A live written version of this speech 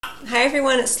Hi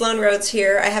everyone, it's Sloan Rhodes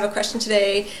here. I have a question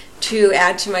today to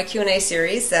add to my Q&A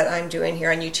series that I'm doing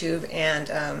here on YouTube, and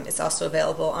it's also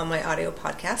available on my audio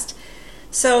podcast.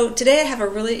 So today I have a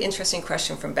really interesting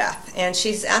question from Beth, and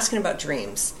she's asking about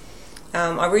dreams.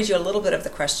 I'll read you a little bit of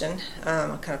the question.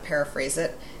 I'll kind of paraphrase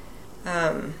it.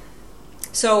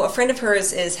 So a friend of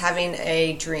hers is having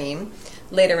a dream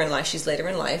later in life. She's later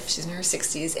in life. She's in her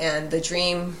 60s, and the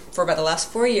dream for about the last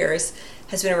 4 years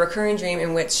has been a recurring dream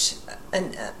in which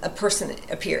a person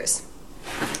appears.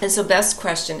 And so Beth's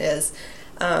question is,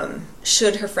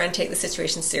 should her friend take the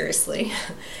situation seriously?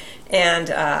 And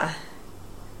how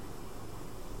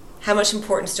much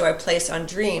importance do I place on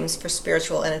dreams for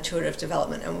spiritual and intuitive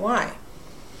development, and why?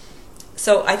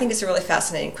 So I think it's a really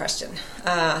fascinating question.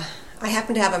 I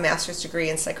happen to have a master's degree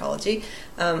in psychology.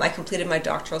 I completed my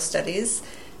doctoral studies,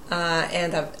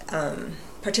 and I've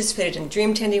participated in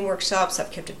dream tending workshops.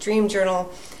 I've kept a dream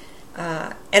journal,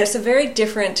 and it's a very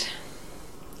different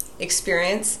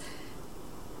experience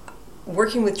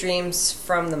working with dreams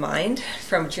from the mind,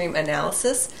 from dream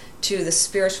analysis, to the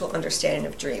spiritual understanding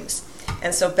of dreams.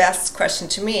 And so Beth's question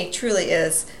to me truly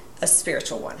is a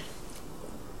spiritual one.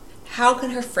 How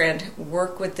can her friend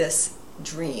work with this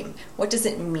dream? What does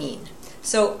it mean?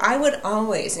 So I would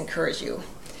always encourage you,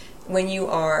 when you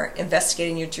are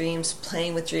investigating your dreams,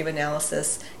 playing with dream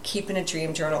analysis, keeping a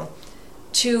dream journal,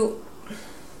 to,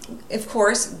 of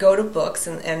course, go to books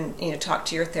and talk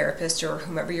to your therapist or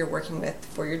whomever you're working with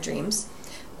for your dreams.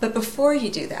 But before you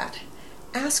do that,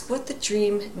 ask what the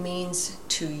dream means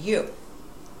to you,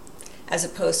 as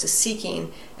opposed to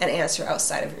seeking an answer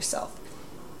outside of yourself.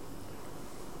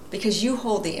 Because you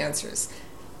hold the answers.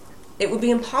 It would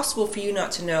be impossible for you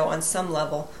not to know on some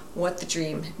level what the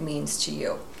dream means to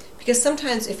you. Because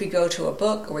sometimes if we go to a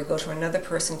book or we go to another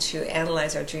person to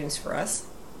analyze our dreams for us,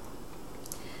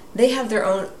 they have their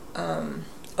own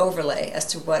overlay as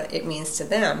to what it means to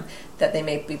them that they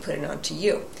may be putting on to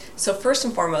you. So first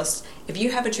and foremost, if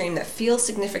you have a dream that feels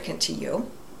significant to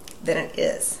you, then it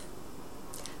is.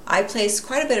 I place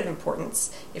quite a bit of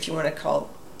importance, if you want to call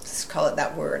it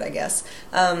that word, I guess,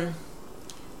 on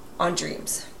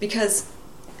dreams. Because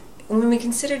when we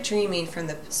consider dreaming from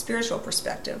the spiritual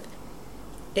perspective,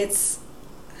 it's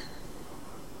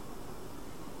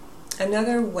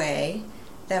another way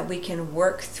that we can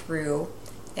work through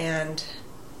and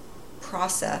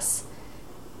process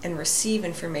and receive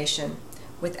information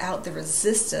without the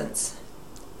resistance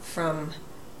from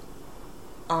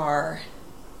our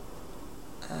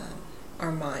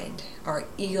mind, our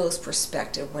ego's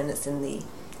perspective when it's in the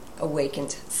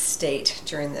awakened state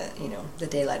during the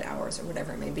daylight hours or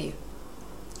whatever it may be.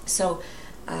 So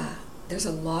there's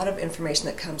a lot of information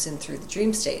that comes in through the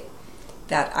dream state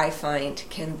that I find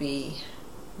can be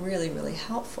really, really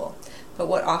helpful. But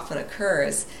what often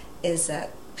occurs is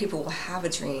that people will have a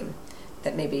dream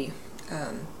that maybe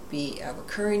be a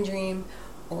recurring dream,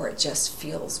 or it just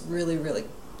feels really, really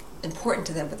important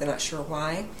to them, but they're not sure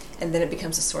why, and then it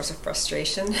becomes a source of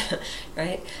frustration,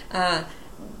 right?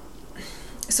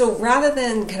 So rather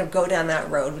than kind of go down that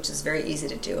road, which is very easy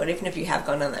to do, and even if you have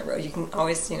gone down that road, you can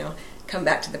always, come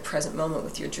back to the present moment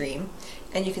with your dream,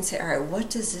 and you can say, all right, what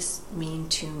does this mean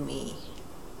to me?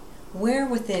 Where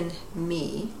within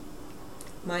me,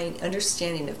 my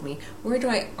understanding of me, where do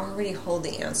I already hold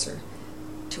the answer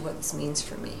to what this means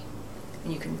for me?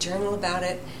 And you can journal about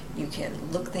it, you can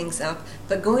look things up,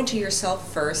 but going to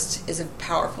yourself first is a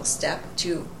powerful step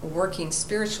to working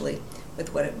spiritually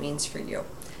with what it means for you.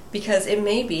 Because it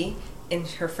may be, in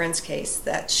her friend's case,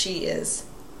 that she is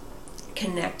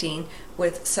connecting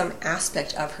with some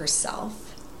aspect of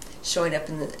herself, showing up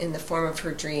in the form of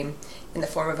her dream, in the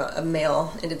form of a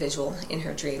male individual in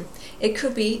her dream. It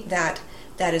could be that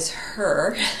is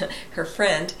her, her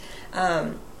friend,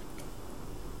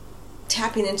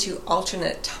 tapping into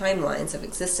alternate timelines of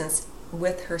existence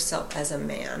with herself as a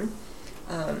man.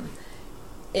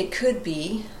 It could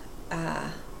be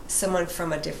someone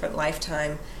from a different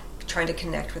lifetime trying to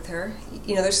connect with her.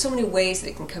 There's so many ways that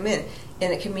it can come in,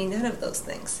 and it can mean none of those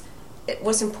things.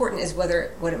 What's important is what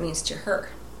it means to her,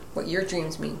 what your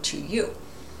dreams mean to you.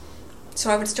 So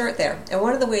I would start there. And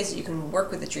one of the ways that you can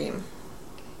work with a dream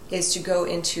is to go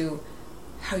into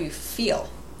how you feel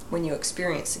when you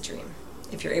experience a dream.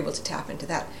 If you're able to tap into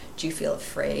that, do you feel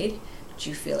afraid? Do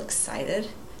you feel excited?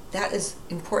 That is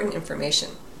important information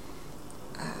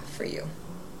for you.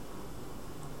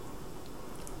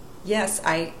 Yes,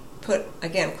 I put,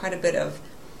 again, quite a bit of,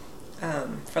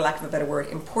 for lack of a better word,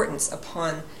 importance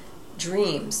upon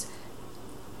dreams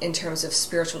in terms of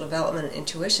spiritual development and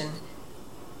intuition,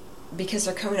 because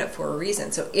they're coming up for a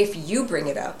reason. So if you bring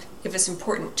it up, if it's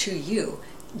important to you,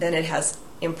 then it has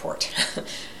import.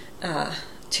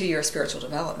 to your spiritual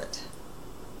development.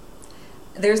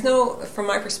 There's no, from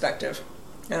my perspective,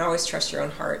 and always trust your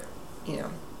own heart,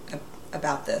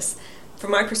 about this.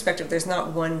 From my perspective, there's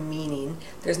not one meaning,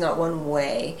 there's not one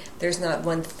way, there's not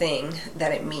one thing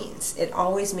that it means. It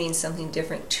always means something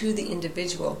different to the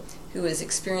individual who is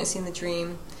experiencing the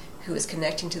dream, who is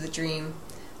connecting to the dream,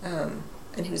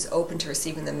 and who's open to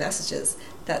receiving the messages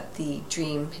that the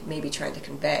dream may be trying to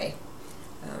convey.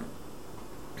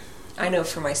 I know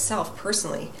for myself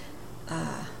personally,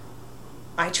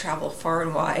 I travel far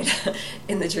and wide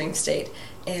in the dream state,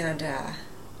 and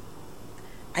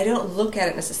I don't look at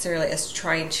it necessarily as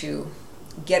trying to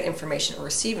get information or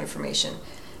receive information.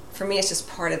 For me, it's just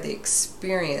part of the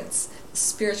experience, the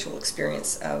spiritual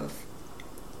experience of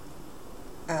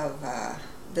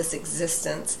this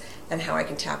existence, and how I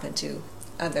can tap into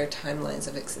other timelines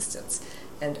of existence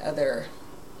and other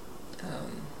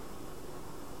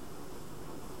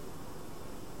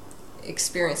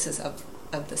experiences of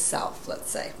the self, let's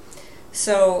say.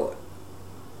 So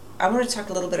I want to talk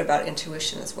a little bit about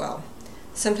intuition as well.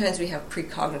 Sometimes we have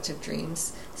precognitive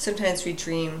dreams. Sometimes we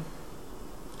dream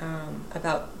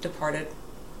about departed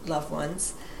loved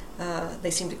ones.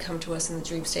 They seem to come to us in the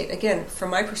dream state. Again, from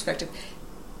my perspective,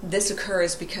 this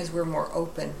occurs because we're more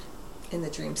open in the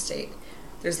dream state.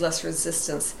 There's less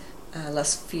resistance,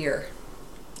 less fear.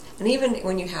 And even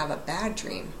when you have a bad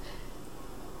dream,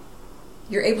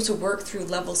 you're able to work through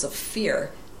levels of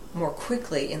fear more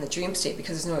quickly in the dream state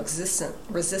because there's no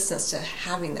resistance to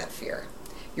having that fear.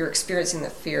 You're experiencing the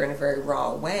fear in a very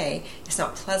raw way. It's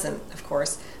not pleasant, of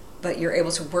course, but you're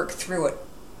able to work through it,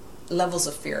 levels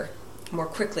of fear, more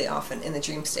quickly often in the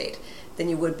dream state than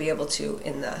you would be able to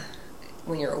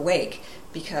when you're awake,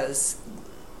 because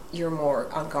you're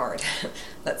more on guard,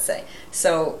 let's say.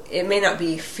 So it may not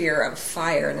be fear of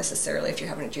fire necessarily if you're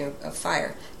having a dream of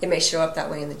fire. It may show up that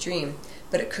way in the dream,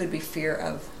 but it could be fear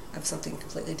of something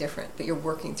completely different, but you're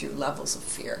working through levels of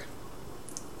fear.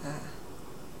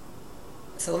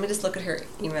 So let me just look at her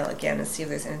email again and see if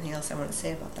there's anything else I want to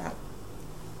say about that.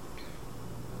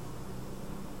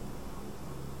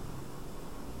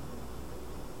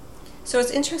 So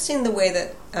it's interesting the way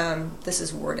that this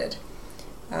is worded.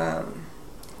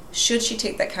 Should she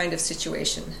take that kind of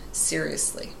situation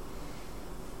seriously?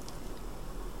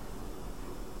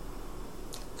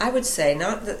 I would say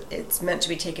not that it's meant to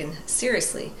be taken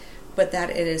seriously, but that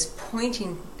it is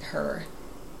pointing her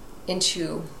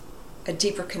into a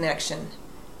deeper connection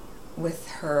with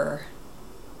her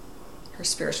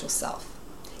spiritual self.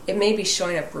 It may be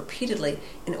showing up repeatedly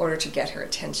in order to get her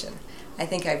attention. I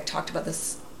think I've talked about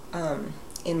this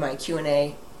in my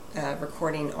Q&A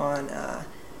recording on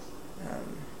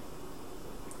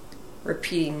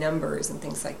repeating numbers and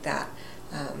things like that,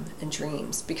 and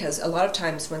dreams, because a lot of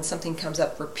times when something comes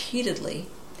up repeatedly,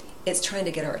 it's trying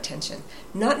to get our attention.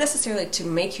 Not necessarily to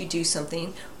make you do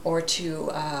something or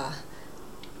to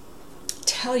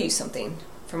tell you something,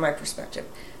 from my perspective,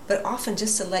 but often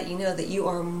just to let you know that you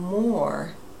are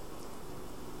more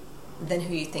than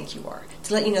who you think you are.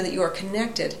 To let you know that you are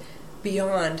connected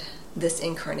beyond this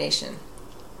incarnation.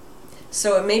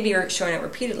 So it may be showing up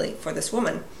repeatedly for this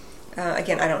woman.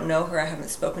 Again, I don't know her, I haven't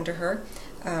spoken to her,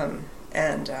 so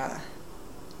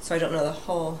I don't know the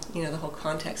whole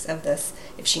context of this,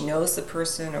 if she knows the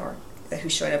person or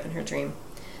who's showing up in her dream.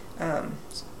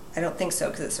 I don't think so,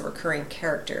 because it's a recurring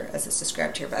character as it's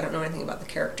described here, but I don't know anything about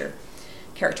the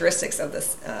characteristics of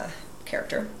this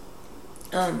character.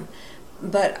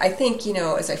 But I think,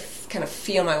 as I kind of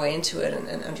feel my way into it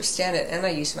and understand it, and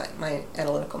I use my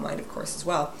analytical mind, of course, as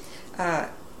well,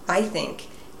 I think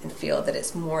and feel that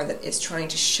it's more that it's trying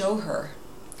to show her,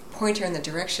 point her in the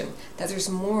direction that there's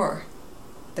more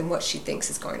than what she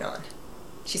thinks is going on.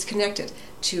 She's connected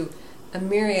to a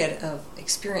myriad of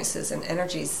experiences and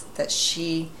energies that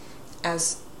she,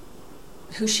 as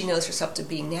who she knows herself to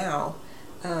be now,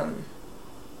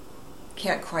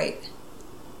 can't quite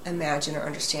imagine or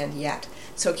understand yet.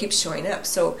 So it keeps showing up.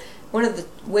 So one of the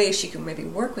ways she can maybe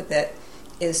work with it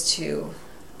is to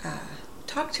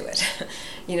talk to it,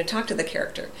 talk to the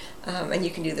character. And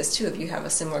you can do this too if you have a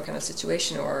similar kind of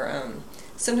situation, or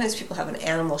sometimes people have an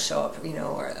animal show up,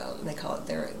 or they call it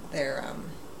their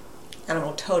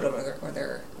animal totem or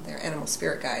their animal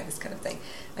spirit guide, this kind of thing.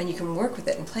 And you can work with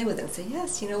it and play with it and say,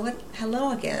 yes,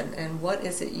 hello again, and what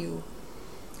is it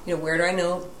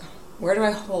where do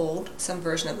I hold some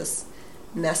version of this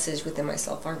message within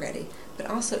myself already? But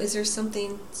also, is there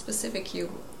something specific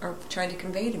you are trying to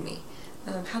convey to me?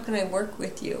 How can I work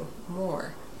with you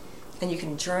more? And you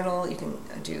can journal, you can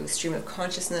do stream of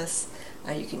consciousness,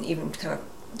 you can even kind of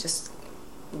just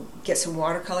get some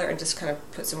watercolor and just kind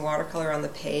of put some watercolor on the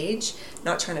page,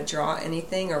 not trying to draw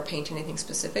anything or paint anything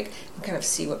specific, and kind of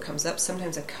see what comes up.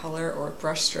 Sometimes a color or a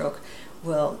brush stroke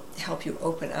will help you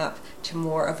open up to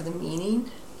more of the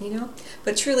meaning,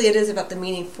 But truly it is about the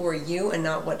meaning for you and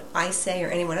not what I say or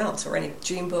anyone else or any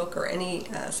dream book or any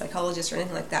psychologist or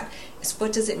anything like that. It's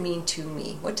what does it mean to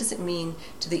me? What does it mean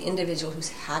to the individual who's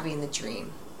having the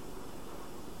dream?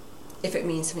 If it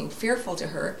means something fearful to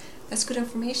her, that's good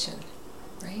information,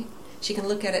 right? She can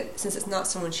look at it, since it's not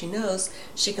someone she knows,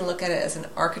 she can look at it as an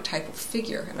archetypal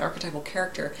figure, an archetypal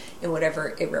character in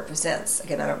whatever it represents.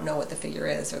 Again, I don't know what the figure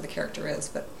is or the character is,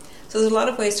 but so there's a lot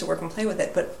of ways to work and play with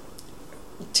it. But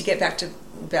to get back to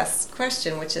Beth's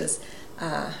question, which is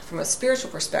from a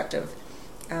spiritual perspective,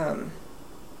 how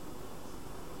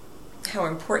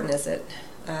important is it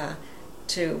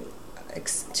to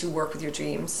work with your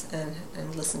dreams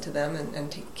and listen to them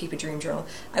and to keep a dream journal?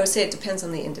 I would say it depends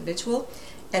on the individual,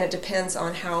 and it depends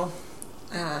on how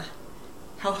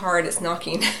hard it's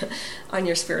knocking on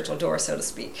your spiritual door, so to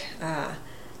speak,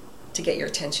 to get your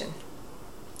attention.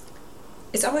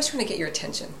 It's always trying to get your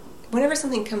attention. Whenever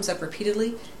something comes up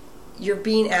repeatedly, you're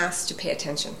being asked to pay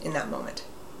attention in that moment.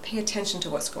 Pay attention to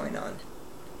what's going on.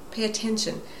 Pay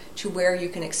attention to where you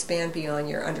can expand beyond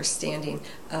your understanding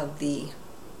of the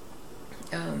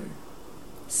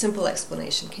simple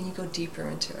explanation. Can you go deeper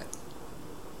into it?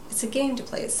 It's a game to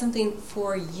play. It's something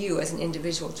for you as an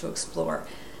individual to explore.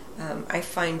 I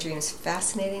find dreams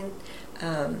fascinating.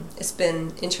 It's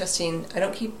been interesting. I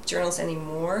don't keep journals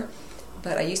anymore,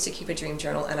 but I used to keep a dream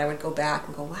journal, and I would go back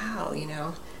and go, wow,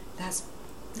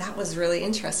 that was really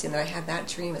interesting that I had that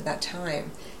dream at that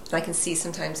time. And I can see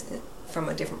sometimes from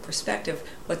a different perspective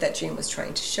what that dream was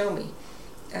trying to show me.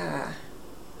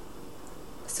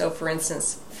 So, for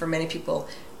instance, for many people,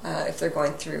 if they're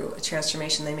going through a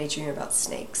transformation, they may dream about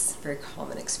snakes. Very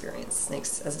common experience.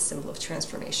 Snakes as a symbol of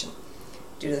transformation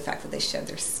due to the fact that they shed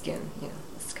their skin,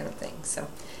 this kind of thing. So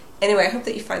anyway, I hope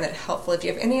that you find that helpful. If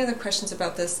you have any other questions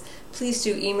about this, please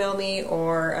do email me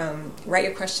or write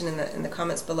your question in the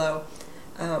comments below.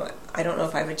 I don't know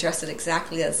if I've addressed it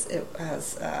exactly as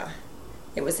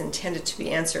it was intended to be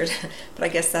answered, but I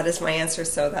guess that is my answer,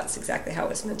 so that's exactly how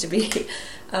it's meant to be.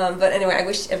 But anyway, I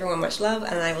wish everyone much love,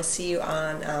 and I will see you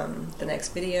on the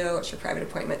next video at your private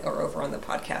appointment or over on the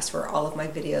podcast, where all of my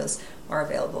videos are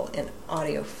available in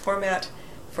audio format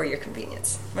for your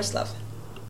convenience. Much love.